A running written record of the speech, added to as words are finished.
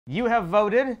You have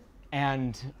voted,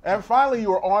 and finally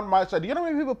you were on my side. Do you know how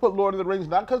many people put Lord of the Rings,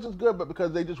 not because it's good, but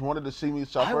because they just wanted to see me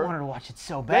suffer? I wanted to watch it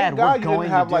so bad. Thank God We're you going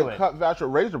didn't have to do like it. cut Vash with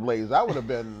razor blades. That would have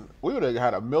been, we would have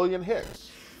had 1 million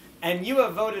hits. And you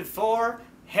have voted for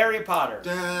Harry Potter.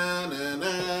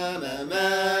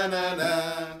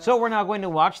 So we're now going to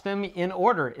watch them in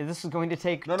order. This is going to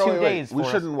take 2 days. We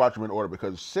shouldn't watch them in order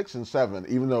because 6 and 7,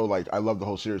 even though like I love the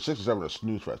whole series, 6 and 7 are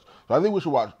snooze fest. So I think we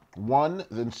should watch 1,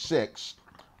 then 6,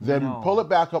 then pull it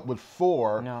back up with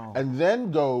 4, and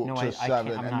then go to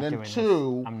 7, and then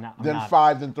 2, then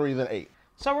 5, then 3, then 8.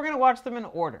 So we're going to watch them in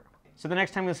order. So the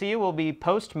next time we see you will be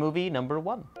post-movie number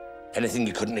 1. Anything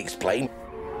you couldn't explain?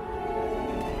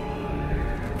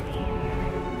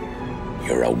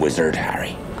 You're a wizard,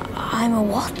 Harry. I'm a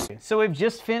what? So we've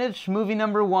just finished movie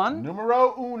number 1.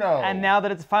 Numero uno. And now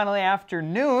that it's finally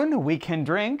afternoon, we can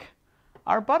drink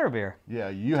our butterbeer. Yeah,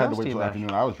 you had to wait till afternoon.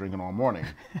 I was drinking all morning.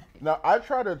 Now, I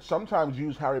try to sometimes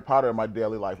use Harry Potter in my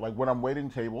daily life. Like when I'm waiting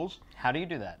tables. How do you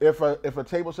do that? If a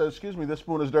table says, excuse me, this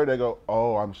spoon is dirty, I go,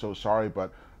 oh, I'm so sorry,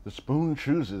 but the spoon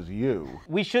chooses you.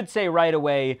 We should say right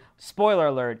away, spoiler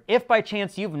alert, if by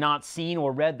chance you've not seen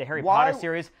or read the Harry Potter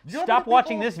series, stop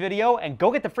watching this video and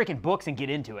go get the freaking books and get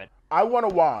into it. I want a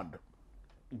wand.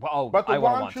 Oh, but the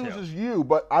wand chooses you,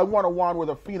 but I want a wand with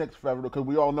a phoenix feather because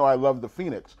we all know I love the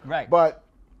phoenix. Right. But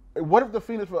what if the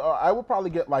phoenix, I would probably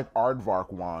get like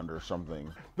Aardvark wand or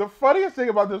something. The funniest thing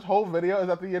about this whole video is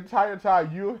that the entire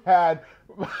time you had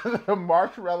the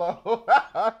marshmallow.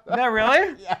 No,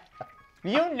 really? Yeah.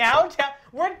 You now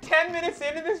we're 10 minutes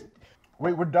into this.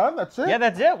 Wait, we're done? That's it? Yeah,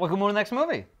 that's it. We'll go on to the next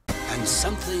movie. And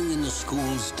something in the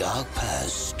school's dark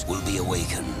past will be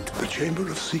awakened. The Chamber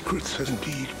of Secrets has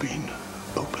indeed been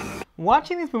opened.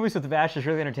 Watching these movies with Vash is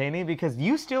really entertaining because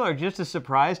you still are just as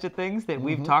surprised at things that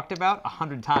we've talked about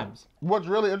 100 times. What's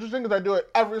really interesting is I do it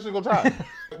every single time.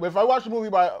 If I watch the movie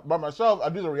by myself, I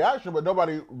do the reaction, but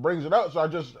nobody brings it up, so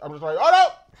I'm just like, oh no!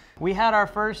 We had our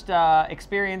first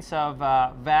experience of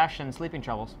Vash and sleeping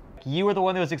troubles. You were the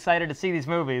one that was excited to see these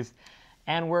movies,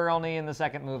 and we're only in the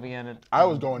second movie, and I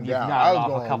was going down. I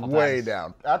was going way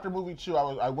down. After movie 2,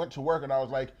 I went to work and I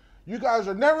was like, you guys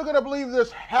are never gonna believe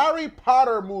this Harry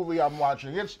Potter movie I'm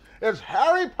watching. It's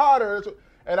Harry Potter.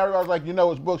 And everybody was like, you know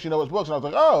it's books, you know it's books. And I was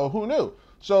like, oh, who knew?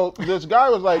 So this guy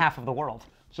was like, half of the world.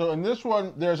 So in this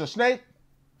one, there's a snake.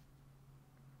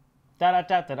 Da da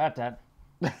da da da da.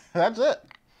 That's it.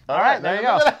 All right, there you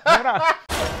go.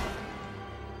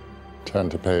 Turn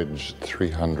to page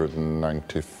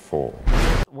 394.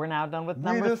 We're now done with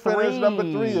number 3. We just finished number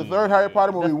 3, the third Harry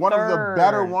Potter movie, one of the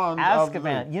better ones.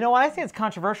 Azkaban. You know what? I think it's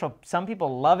controversial. Some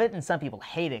people love it and some people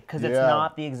hate it because it's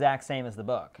not the exact same as the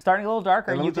book. Starting a little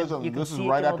darker. And this is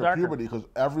right after puberty because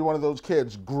every one of those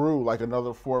kids grew like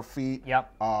another 4 feet.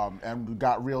 Yep. And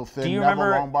got real thin. Do you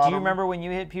remember when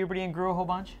you hit puberty and grew a whole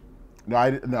bunch? No,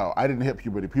 I didn't hit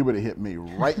puberty. Puberty hit me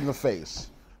right in the face.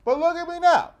 But look at me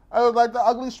now. I was like the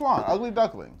ugly swan, ugly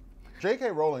duckling. J.K.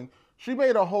 Rowling, she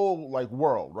made a whole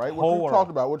world, right? Which we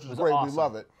talked about, which is great. Awesome. We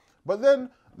love it. But then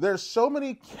there's so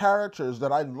many characters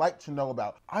that I'd like to know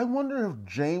about. I wonder if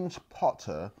James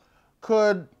Potter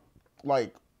could,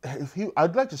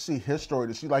 I'd like to see his story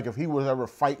to see if he was ever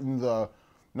fighting the,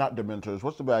 not Dementors,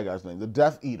 what's the bad guy's name? The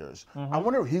Death Eaters. I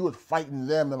wonder if he was fighting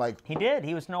them and He did.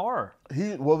 He was Nor.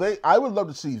 I would love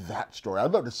to see that story.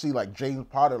 I'd love to see James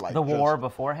Potter the war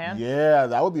beforehand. Yeah,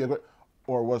 that would be a good.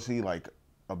 Or was he a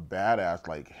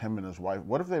badass him and his wife?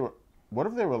 What if they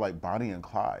were like Bonnie and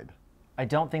Clyde? I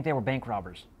don't think they were bank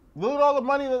robbers. Look at all the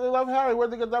money that they love Harry.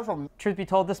 Where'd they get that from? Truth be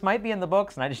told, this might be in the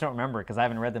books, and I just don't remember because I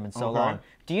haven't read them in so long.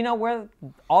 Do you know where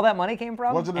all that money came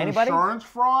from? Was it insurance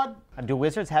fraud? Do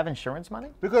wizards have insurance money?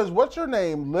 Because what's her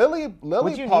name? Lily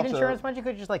Would you Potter. need insurance money? You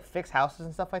could just fix houses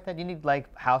and stuff like that. You need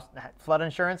house flood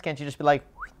insurance. Can't you just be like?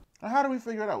 How do we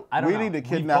figure it out? I don't know. We need to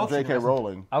kidnap J.K.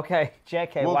 Rowling. Okay,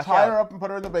 J.K. We'll tie her up and put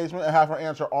her in the basement and have her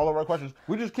answer all of our questions.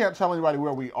 We just can't tell anybody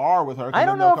where we are with her. I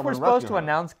don't know if we're supposed to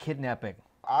announce kidnapping.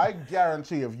 I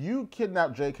guarantee if you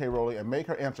kidnap J.K. Rowling and make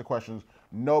her answer questions,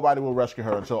 nobody will rescue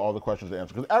her until all the questions are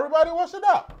answered. Because everybody wants to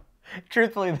know.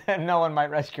 Truthfully, then no one might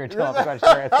rescue her until all the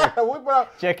questions are answered.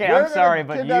 J.K., I'm sorry,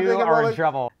 but you are in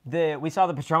trouble. We saw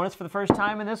the Patronus for the first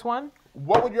time in this one.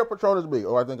 What would your Patronus be?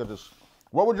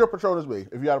 What would your Patronus be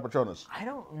if you had a Patronus? I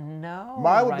don't know.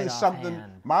 Mine would be something.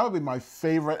 Mine would be my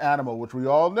favorite animal, which we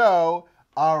all know,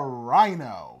 a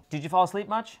rhino. Did you fall asleep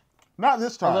much? Not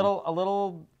this time. A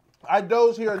little. I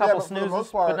doze here and there, but for the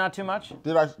most part, but not too much.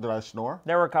 Did I snore?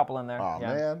 There were a couple in there. Oh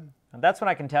man, And that's when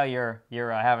I can tell you're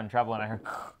having trouble. And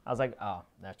I was like, oh,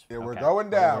 that's Yeah, okay. we're going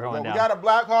down. We're going down. We got a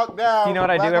Black Hawk down. Do you know what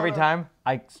I do Black every Hawk time?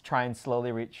 I try and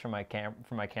slowly reach for my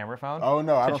camera phone. Oh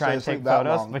no, I don't try stay and asleep take that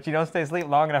photos, long. but you don't stay asleep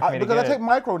long enough for me to because get I take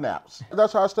micro naps.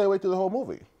 That's how I stay awake through the whole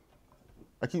movie.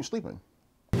 I keep sleeping.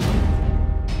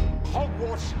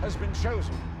 Hogwarts has been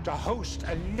chosen to host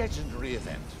a legendary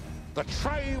event, the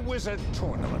Tri-Wizard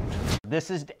Tournament. This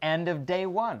is the end of day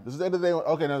one. This is the end of day one.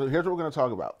 Okay, now here's what we're going to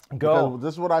talk about. Go. Because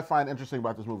this is what I find interesting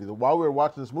about this movie. While we were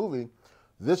watching this movie,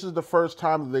 this is the first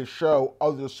time that they show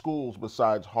other schools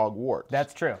besides Hogwarts.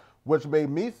 That's true. Which made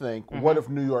me think, what if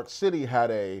New York City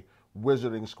had a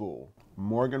wizarding school?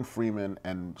 Morgan Freeman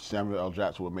and Samuel L.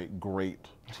 Jackson would make great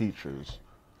teachers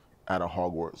at a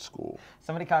Hogwarts school.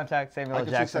 Somebody contact Samuel L.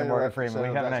 Jackson and Morgan Freeman.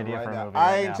 We have an idea for a movie.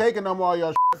 I ain't taking no more of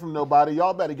y'all shit from nobody.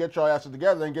 Y'all better get your asses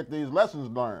together and get these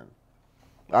lessons learned.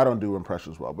 I don't do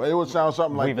impressions well, but it would sound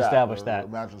something like that. We've established that.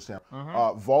 Imagine Sam.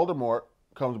 Voldemort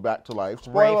comes back to life.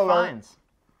 Spoiler Rafe alert. Fiennes.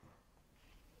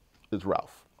 It's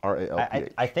Ralph.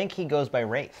 R-A-L-P-H. I think he goes by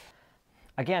Rafe.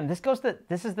 Again, this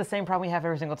is the same problem we have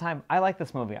every single time. I like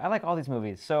this movie. I like all these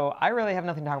movies. So I really have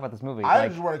nothing to talk about this movie. I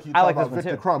just want to keep talking about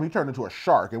Victor Crumb. He turned into a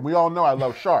shark, and we all know I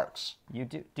love sharks. You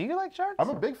do? Do you like sharks? I'm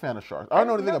a big fan of sharks. I don't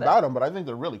know anything about them, but I think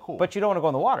they're really cool. But you don't want to go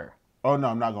in the water. Oh, no,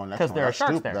 I'm not going next time. Because there are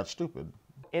sharks there. That's stupid.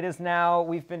 It is now,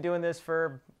 we've been doing this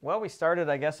for, well, we started,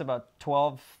 I guess, about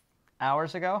 12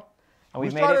 hours ago. And We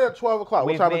started at 12 o'clock.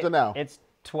 What time is it now? It's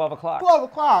 12 o'clock. 12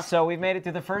 o'clock. So we've made it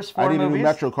through the first 4 I need movies. a new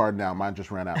Metro card now. Mine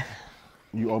just ran out.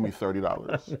 You owe me $30.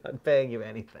 I'm not paying you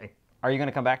anything. Are you going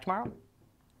to come back tomorrow?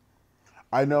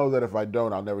 I know that if I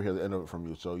don't, I'll never hear the end of it from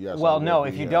you. So yes. Well, no,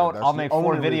 if you don't, I'll make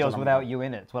 4 videos without you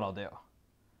in it. That's what I'll do.